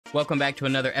Welcome back to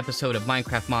another episode of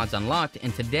Minecraft Mods Unlocked,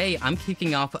 and today I'm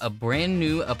kicking off a brand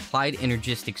new Applied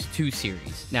Energistics 2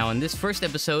 series. Now in this first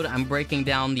episode, I'm breaking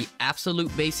down the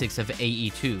absolute basics of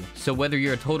AE2. So whether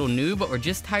you're a total noob or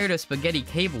just tired of spaghetti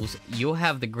cables, you'll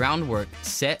have the groundwork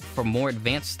set for more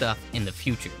advanced stuff in the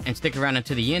future. And stick around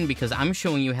until the end because I'm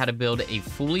showing you how to build a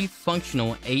fully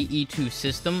functional AE2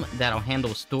 system that'll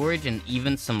handle storage and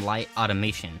even some light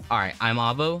automation. Alright, I'm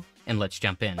Avo, and let's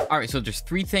jump in. Alright, so there's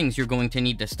three things you're going to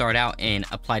need to start out in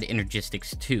Applied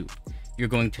Energistics 2. You're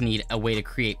going to need a way to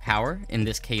create power. In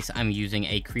this case, I'm using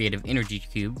a creative energy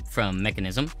cube from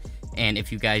Mechanism. And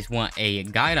if you guys want a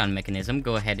guide on Mechanism,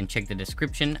 go ahead and check the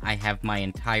description. I have my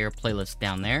entire playlist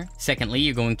down there. Secondly,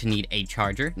 you're going to need a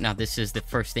charger. Now, this is the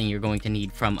first thing you're going to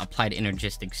need from Applied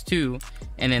Energistics 2.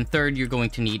 And then third, you're going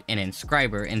to need an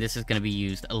Inscriber, and this is going to be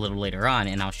used a little later on,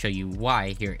 and I'll show you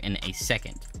why here in a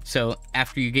second. So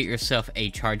after you get yourself a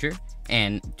charger,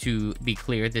 and to be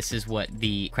clear, this is what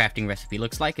the crafting recipe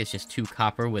looks like. It's just 2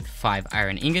 copper with 5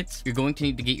 iron ingots. You're going to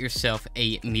need to get yourself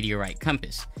a meteorite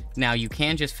compass. Now, you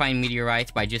can just find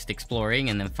meteorites by just exploring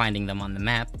and then finding them on the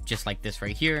map, just like this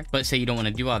right here. But say you don't want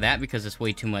to do all that because it's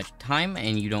way too much time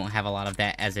and you don't have a lot of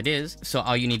that as it is. So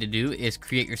all you need to do is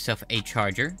create yourself a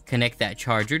charger, connect that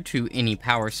charger to any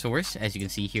power source. As you can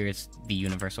see here, it's the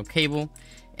universal cable.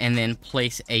 And then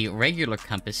place a regular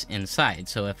compass inside.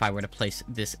 So if I were to place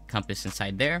this compass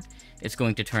inside there, it's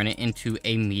going to turn it into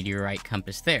a meteorite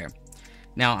compass there.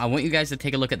 Now, I want you guys to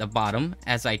take a look at the bottom.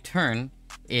 As I turn,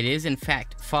 it is in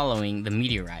fact following the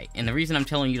meteorite. And the reason I'm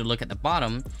telling you to look at the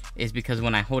bottom is because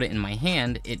when I hold it in my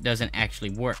hand, it doesn't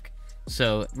actually work.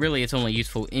 So really, it's only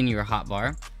useful in your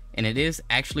hotbar. And it is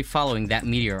actually following that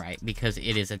meteorite because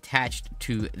it is attached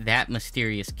to that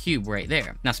mysterious cube right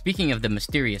there. Now, speaking of the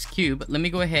mysterious cube, let me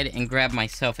go ahead and grab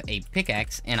myself a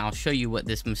pickaxe and I'll show you what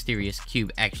this mysterious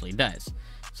cube actually does.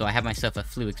 So I have myself a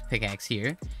Fluix pickaxe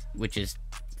here, which is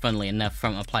funnily enough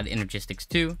from Applied Energistics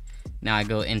 2. Now I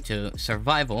go into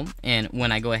survival, and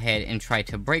when I go ahead and try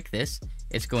to break this,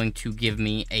 it's going to give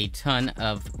me a ton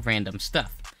of random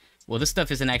stuff. Well, this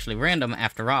stuff isn't actually random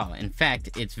after all. In fact,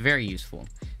 it's very useful.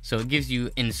 So it gives you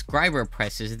Inscriber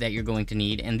presses that you're going to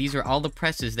need, and these are all the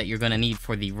presses that you're going to need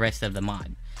for the rest of the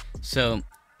mod. So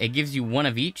it gives you one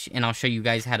of each, and I'll show you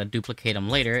guys how to duplicate them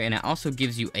later, and it also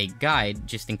gives you a guide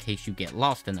just in case you get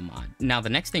lost in the mod. Now, the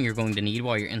next thing you're going to need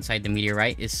while you're inside the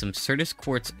meteorite is some Certus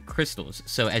quartz crystals.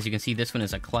 So as you can see, this one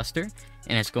is a cluster,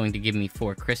 and it's going to give me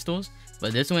 4 crystals,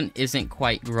 but this one isn't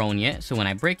quite grown yet, so when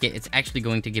I break it, it's actually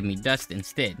going to give me dust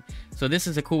instead. So this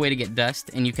is a cool way to get dust,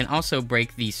 and you can also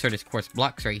break these Certus quartz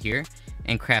blocks right here,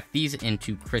 and craft these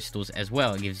into crystals as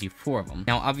well. It gives you 4 of them.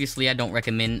 Now, obviously, I don't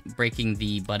recommend breaking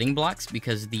the budding blocks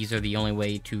because these are the only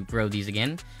way to grow these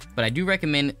again, but I do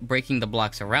recommend breaking the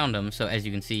blocks around them. So as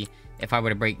you can see, if I were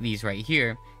to break these right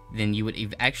here, then you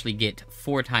would actually get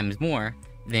 4 times more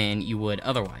than you would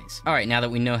otherwise. Alright, now that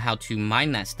we know how to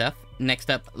mine that stuff,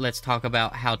 next up, let's talk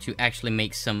about how to actually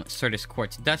make some Certus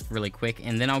quartz dust really quick,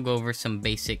 and then I'll go over some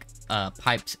basic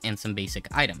pipes and some basic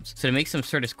items. So to make some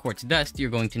Certus quartz dust, you're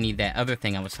going to need that other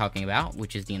thing I was talking about,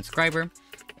 which is the Inscriber,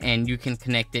 and you can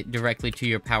connect it directly to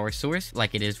your power source,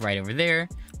 like it is right over there,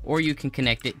 or you can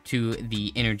connect it to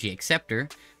the energy acceptor,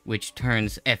 which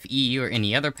turns FE or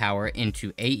any other power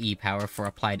into AE power for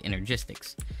Applied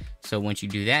Energistics. So once you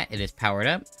do that, it is powered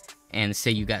up, and say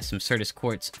you got some Certus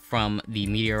quartz from the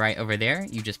meteorite over there,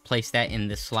 you just place that in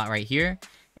this slot right here,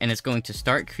 and it's going to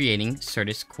start creating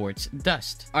Certus quartz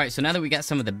dust. Alright, so now that we got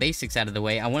some of the basics out of the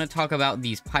way, I want to talk about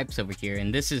these pipes over here,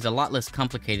 and this is a lot less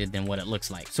complicated than what it looks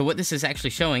like. So what this is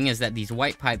actually showing is that these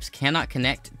white pipes cannot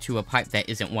connect to a pipe that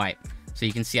isn't white. So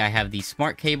you can see I have these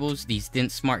smart cables, these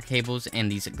dense smart cables,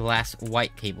 and these glass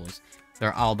white cables.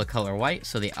 They're all the color white,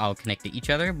 so they all connect to each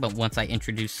other, but once I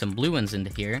introduce some blue ones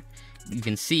into here, you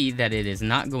can see that it is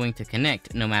not going to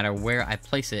connect no matter where I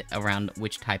place it around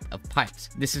which type of pipes.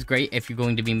 This is great if you're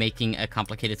going to be making a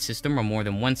complicated system or more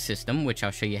than one system, which I'll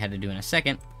show you how to do in a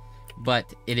second,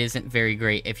 but it isn't very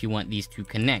great if you want these to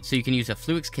connect. So you can use a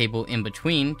Fluix cable in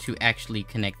between to actually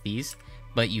connect these,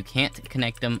 but you can't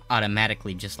connect them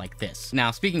automatically just like this.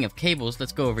 Now, speaking of cables,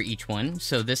 let's go over each one.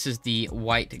 So this is the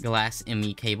white glass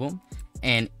ME cable,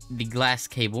 and the glass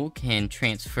cable can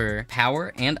transfer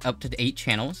power and up to 8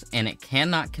 channels, and it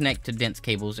cannot connect to dense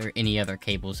cables or any other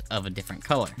cables of a different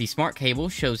color. The smart cable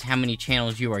shows how many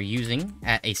channels you are using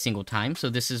at a single time, so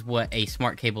this is what a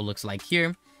smart cable looks like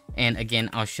here. And again,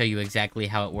 I'll show you exactly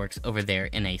how it works over there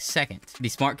in a second. The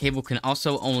smart cable can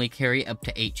also only carry up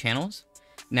to 8 channels.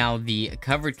 Now, the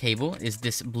covered cable is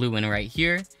this blue one right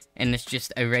here, and it's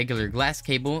just a regular glass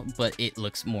cable, but it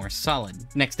looks more solid.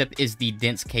 Next up is the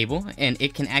dense cable, and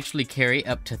it can actually carry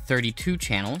up to 32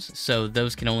 channels, so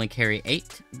those can only carry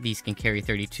 8, these can carry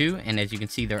 32, and as you can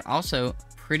see, they're also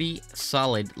pretty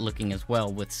solid looking as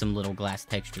well, with some little glass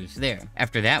textures there.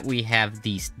 After that, we have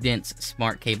these dense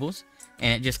smart cables,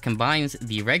 and it just combines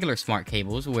the regular smart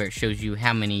cables where it shows you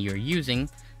how many you're using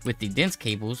with the dense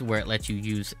cables where it lets you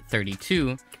use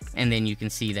 32, and then you can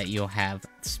see that you'll have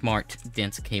smart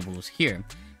dense cables here.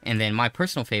 And then my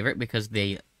personal favorite, because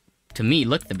they to me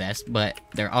look the best, but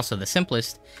they're also the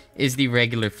simplest, is the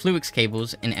regular Fluix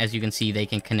cables, and as you can see, they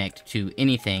can connect to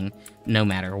anything no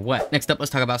matter what. Next up,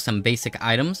 let's talk about some basic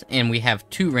items, and we have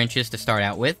 2 wrenches to start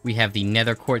out with. We have the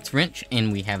Nether Quartz wrench,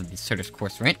 and we have the Certus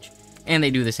Quartz wrench, and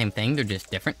they do the same thing, they're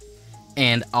just different.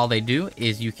 And all they do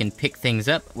is you can pick things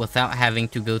up without having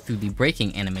to go through the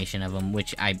breaking animation of them,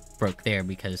 which I broke there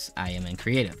because I am in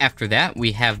creative. After that,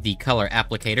 we have the color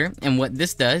applicator, and what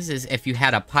this does is if you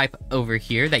had a pipe over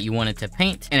here that you wanted to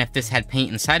paint, and if this had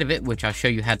paint inside of it, which I'll show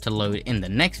you how to load in the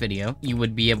next video, you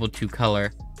would be able to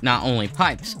color not only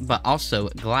pipes, but also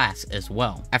glass as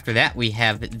well. After that, we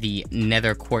have the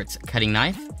Nether Quartz cutting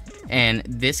knife, and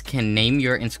this can name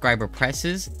your Inscriber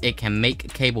presses, it can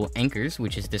make cable anchors,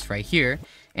 which is this right here,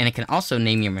 and it can also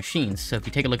name your machines. So if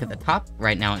you take a look at the top,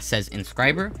 right now it says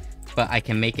Inscriber, but I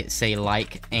can make it say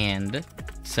like and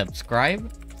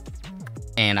subscribe,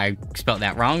 and I spelled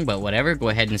that wrong, but whatever, go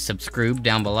ahead and subscribe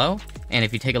down below. And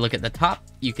if you take a look at the top,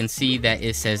 you can see that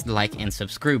it says like and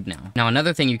subscribe now. Now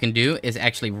another thing you can do is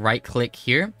actually right click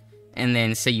here, and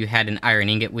then say you had an iron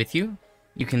ingot with you.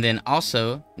 You can then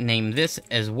also name this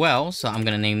as well, so I'm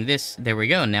going to name this, there we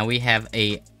go. Now we have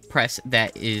a press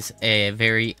that is a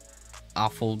very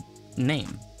awful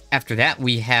name. After that,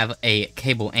 we have a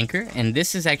cable anchor, and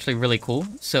this is actually really cool.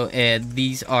 So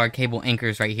these are cable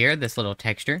anchors right here, this little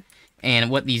texture. And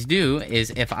what these do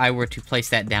is if I were to place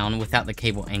that down without the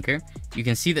cable anchor, you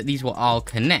can see that these will all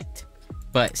connect.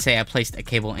 But say I placed a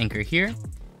cable anchor here,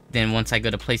 then once I go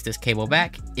to place this cable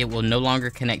back, it will no longer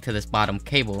connect to this bottom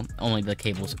cable, only the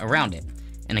cables around it.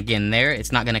 And again there,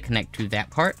 it's not going to connect to that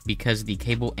part because the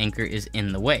cable anchor is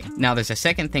in the way. Now there's a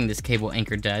second thing this cable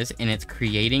anchor does, and it's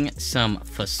creating some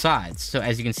facades. So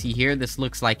as you can see here, this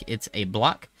looks like it's a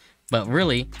block, but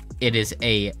really it is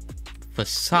a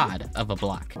facade of a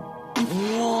block.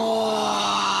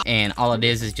 And all it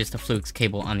is just a Fluix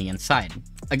cable on the inside.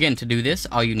 Again, to do this,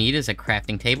 all you need is a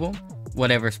crafting table,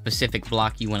 whatever specific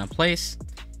block you want to place,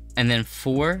 and then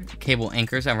 4 cable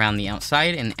anchors around the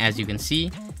outside. And as you can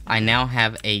see, I now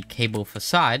have a cable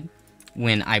facade.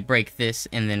 When I break this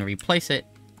and then replace it,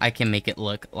 I can make it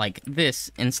look like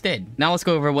this instead. Now let's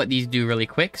go over what these do really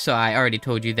quick. So I already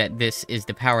told you that this is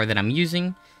the power that I'm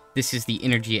using. This is the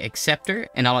energy acceptor,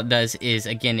 and all it does is,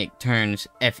 again, it turns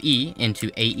Fe into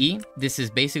AE. This is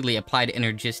basically Applied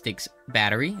Energistics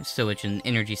battery, so it's an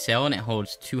energy cell and it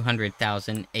holds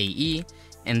 200,000 AE,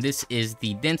 and this is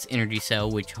the dense energy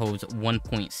cell, which holds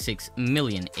 1.6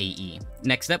 million AE.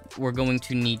 Next up, we're going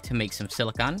to need to make some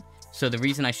silicon. So the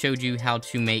reason I showed you how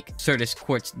to make Certus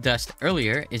quartz dust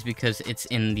earlier is because it's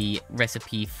in the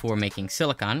recipe for making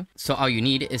silicon. So all you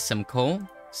need is some coal,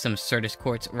 some Certus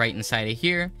quartz right inside of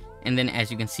here, and then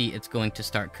as you can see, it's going to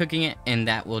start cooking it, and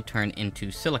that will turn into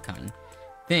silicon.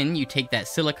 Then you take that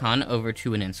silicon over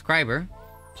to an Inscriber,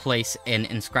 place an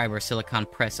Inscriber silicon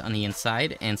press on the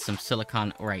inside and some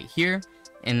silicon right here,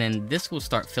 and then this will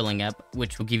start filling up,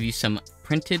 which will give you some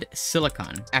printed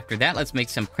silicon. After that, let's make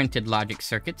some printed logic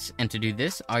circuits, and to do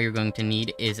this, all you're going to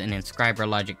need is an Inscriber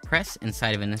logic press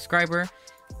inside of an Inscriber,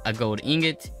 a gold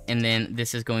ingot, and then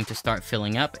this is going to start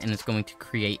filling up, and it's going to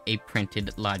create a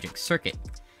printed logic circuit.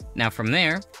 Now from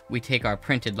there, we take our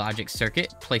printed logic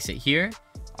circuit, place it here,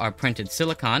 our printed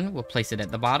silicon, we'll place it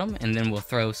at the bottom, and then we'll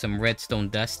throw some redstone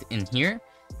dust in here,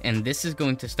 and this is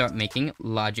going to start making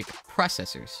logic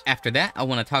processors. After that, I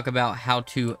want to talk about how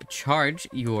to charge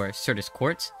your Certus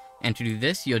quartz, and to do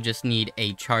this, you'll just need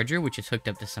a charger, which is hooked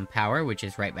up to some power, which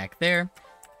is right back there.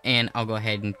 And I'll go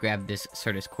ahead and grab this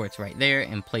Certus quartz right there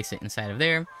and place it inside of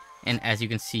there. And as you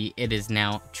can see, it is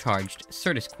now charged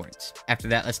Certus quartz. After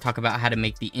that, let's talk about how to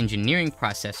make the engineering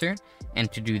processor.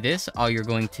 And to do this, all you're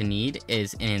going to need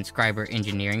is an Inscriber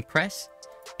engineering press,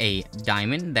 a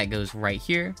diamond that goes right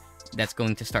here. That's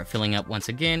going to start filling up once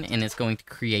again, and it's going to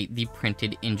create the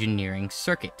printed engineering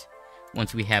circuit.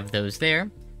 Once we have those there,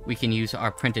 we can use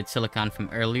our printed silicon from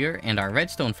earlier and our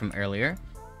redstone from earlier,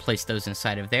 place those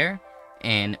inside of there,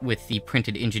 and with the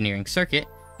printed engineering circuit,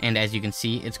 and as you can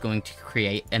see, it's going to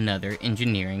create another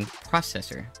engineering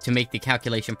processor. To make the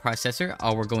calculation processor,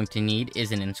 all we're going to need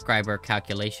is an Inscriber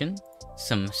calculation,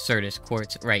 some Certus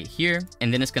quartz right here,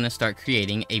 and then it's going to start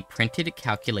creating a printed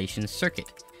calculation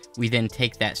circuit. We then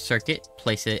take that circuit,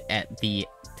 place it at the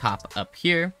top up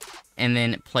here, and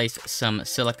then place some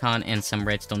silicon and some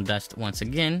redstone dust once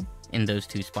again in those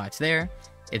two spots there.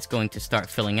 It's going to start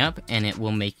filling up, and it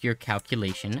will make your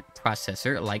calculation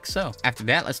processor like so. After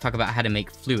that, let's talk about how to make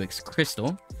Fluix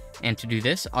crystal. And to do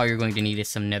this, all you're going to need is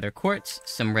some nether quartz,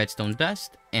 some redstone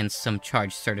dust, and some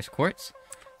charged Certus quartz.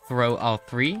 Throw all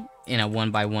three in a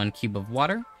 1x1 cube of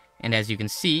water, and as you can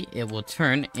see, it will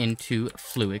turn into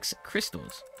Fluix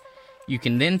crystals. You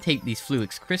can then take these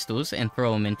Fluix crystals and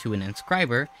throw them into an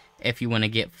Inscriber if you want to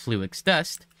get Fluix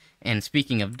dust. And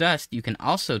speaking of dust, you can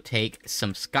also take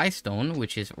some skystone,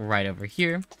 which is right over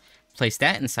here, place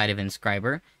that inside of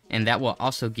Inscriber, and that will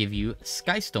also give you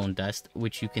skystone dust,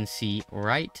 which you can see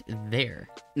right there.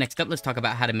 Next up, let's talk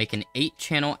about how to make an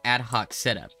 8-channel Ad-Hoc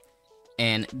setup.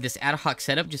 And this Ad-Hoc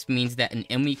setup just means that an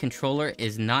ME controller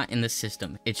is not in the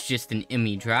system. It's just an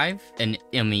ME drive, an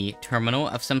ME terminal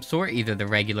of some sort, either the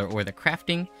regular or the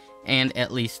crafting, and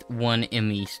at least one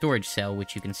ME storage cell,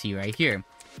 which you can see right here.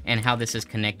 And how this is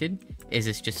connected is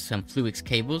it's just some Fluix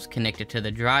cables connected to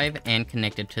the drive and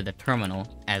connected to the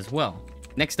terminal as well.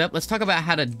 Next up, let's talk about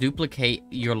how to duplicate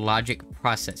your logic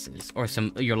processes, or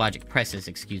your logic presses,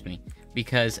 excuse me,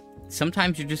 because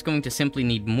sometimes you're just going to simply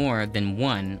need more than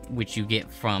one, which you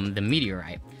get from the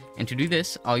Meteorite. And to do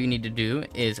this, all you need to do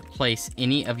is place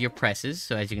any of your presses.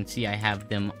 So as you can see, I have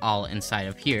them all inside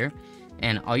of here.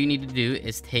 And all you need to do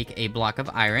is take a block of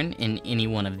iron in any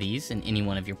one of these, in any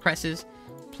one of your presses,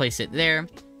 place it there,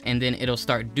 and then it'll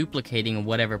start duplicating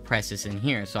whatever press is in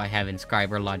here. So I have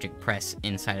Inscriber logic press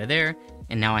inside of there,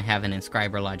 and now I have an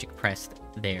Inscriber logic press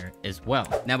there as well.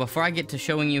 Now, before I get to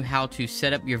showing you how to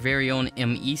set up your very own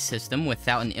ME system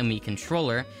without an ME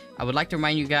controller, I would like to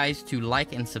remind you guys to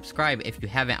like and subscribe if you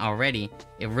haven't already.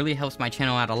 It really helps my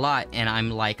channel out a lot, and I'm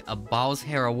like a ball's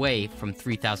hair away from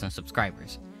 3,000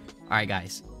 subscribers. Alright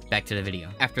guys, back to the video.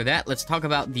 After that, let's talk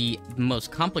about the most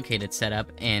complicated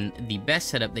setup and the best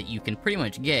setup that you can pretty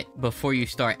much get before you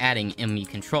start adding ME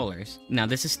controllers. Now,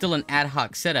 this is still an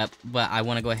Ad-Hoc setup, but I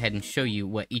want to go ahead and show you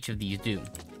what each of these do.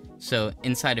 So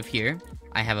inside of here,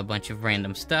 I have a bunch of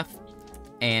random stuff,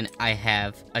 and I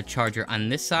have a charger on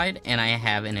this side, and I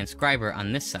have an Inscriber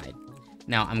on this side.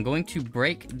 Now, I'm going to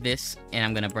break this, and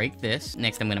I'm going to break this.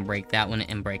 Next, I'm going to break that one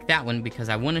and break that one, because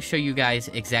I want to show you guys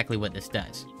exactly what this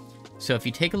does. So if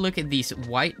you take a look at these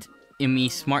white ME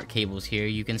smart cables here,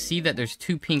 you can see that there's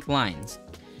two pink lines.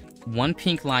 One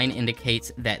pink line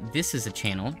indicates that this is a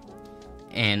channel,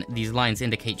 and these lines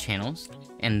indicate channels,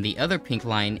 and the other pink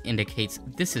line indicates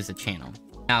this is a channel.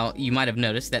 Now, you might have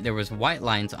noticed that there was white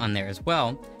lines on there as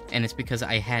well, and it's because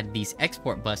I had these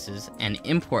export buses and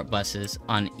import buses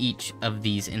on each of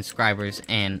these Inscribers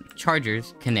and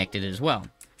chargers connected as well.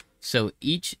 So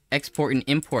each export and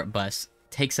import bus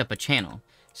takes up a channel.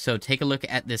 So take a look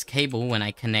at this cable when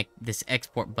I connect this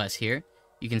export bus here.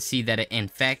 You can see that it in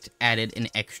fact added an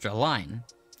extra line.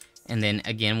 And then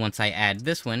again, once I add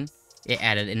this one, it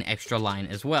added an extra line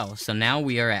as well. So now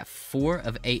we are at 4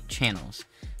 of 8 channels.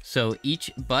 So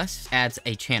each bus adds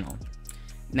a channel.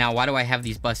 Now, why do I have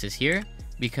these buses here?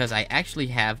 Because I actually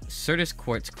have Certus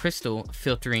quartz crystal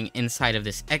filtering inside of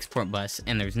this export bus,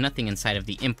 and there's nothing inside of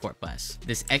the import bus.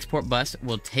 This export bus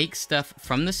will take stuff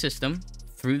from the system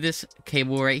through this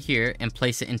cable right here and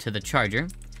place it into the charger,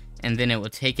 and then it will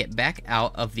take it back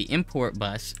out of the import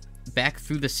bus, back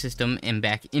through the system and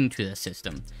back into the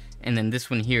system. And then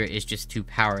this one here is just to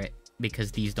power it,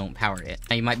 because these don't power it.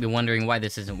 Now, you might be wondering why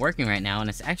this isn't working right now, and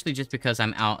it's actually just because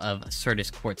I'm out of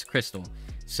Certus quartz crystal.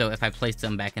 So if I place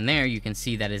them back in there, you can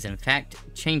see that is in fact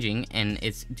changing, and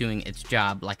it's doing its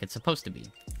job like it's supposed to be.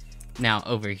 Now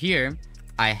over here,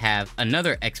 I have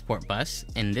another export bus,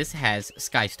 and this has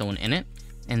skystone in it.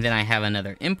 And then I have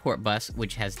another import bus,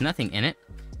 which has nothing in it.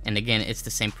 And again, it's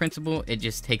the same principle, it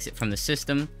just takes it from the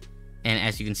system. And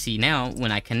as you can see now,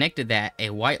 when I connected that, a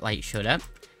white light showed up.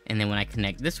 And then when I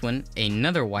connect this one,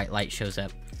 another white light shows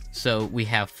up. So we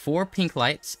have 4 pink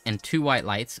lights and 2 white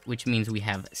lights, which means we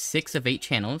have 6 of 8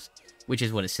 channels, which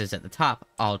is what it says at the top,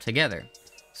 all together.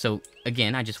 So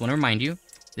again, I just want to remind you,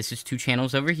 this is 2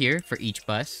 channels over here for each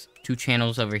bus, 2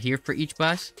 channels over here for each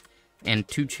bus, and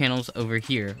 2 channels over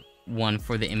here, one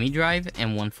for the ME drive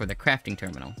and one for the crafting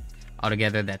terminal.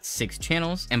 Altogether, that's 6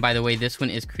 channels. And by the way, this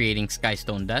one is creating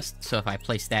skystone dust, so if I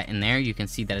place that in there, you can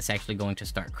see that it's actually going to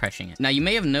start crushing it. Now, you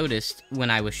may have noticed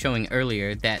when I was showing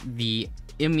earlier that the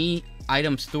ME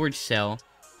item storage cell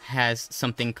has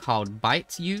something called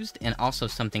bytes used and also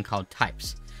something called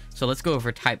types. So let's go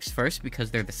over types first,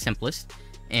 because they're the simplest.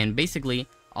 And basically,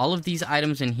 all of these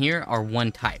items in here are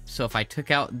one type. So if I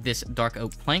took out this dark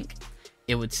oak plank,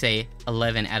 it would say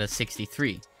 11 out of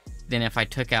 63. Then if I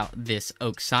took out this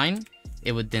oak sign,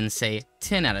 it would then say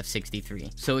 10 out of 63.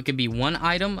 So it could be one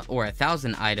item or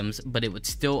 1,000 items, but it would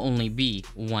still only be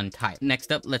one type.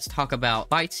 Next up, let's talk about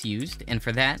bytes used. And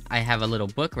for that, I have a little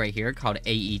book right here called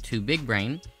AE2 Big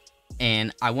Brain.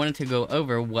 And I wanted to go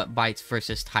over what bytes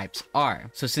versus types are.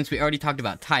 So since we already talked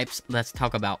about types, let's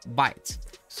talk about bytes.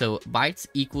 So bytes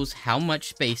equals how much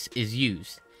space is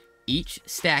used. Each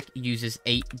stack uses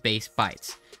 8 base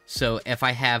bytes. So if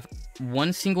I have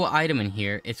one single item in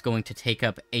here, it's going to take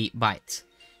up 8 bytes.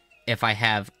 If I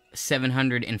have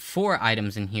 704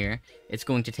 items in here, it's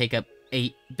going to take up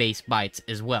 8 base bytes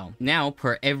as well. Now,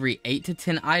 per every 8 to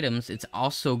 10 items, it's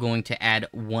also going to add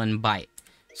 1 byte.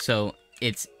 So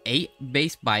it's 8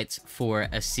 base bytes for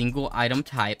a single item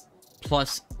type,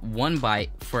 plus 1 byte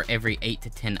for every 8 to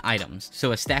 10 items.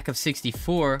 So a stack of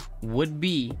 64 would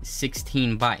be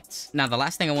 16 bytes. Now the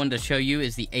last thing I wanted to show you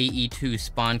is the AE2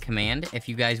 spawn command. If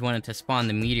you guys wanted to spawn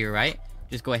the meteorite,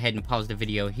 just go ahead and pause the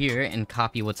video here and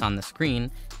copy what's on the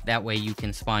screen. That way you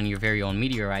can spawn your very own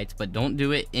meteorites, but don't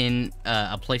do it in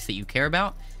a place that you care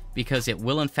about, because it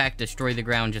will in fact destroy the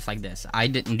ground just like this. I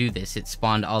didn't do this, it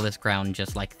spawned all this ground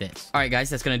just like this. Alright guys,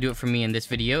 that's gonna do it for me in this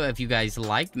video. If you guys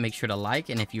liked, make sure to like,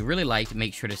 and if you really liked,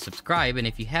 make sure to subscribe. And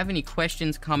if you have any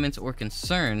questions, comments, or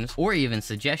concerns, or even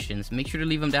suggestions, make sure to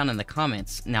leave them down in the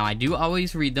comments. Now I do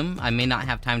always read them. I may not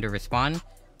have time to respond,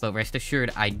 but rest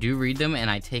assured I do read them and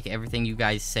I take everything you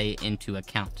guys say into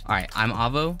account. Alright, I'm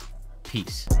Avo,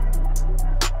 peace.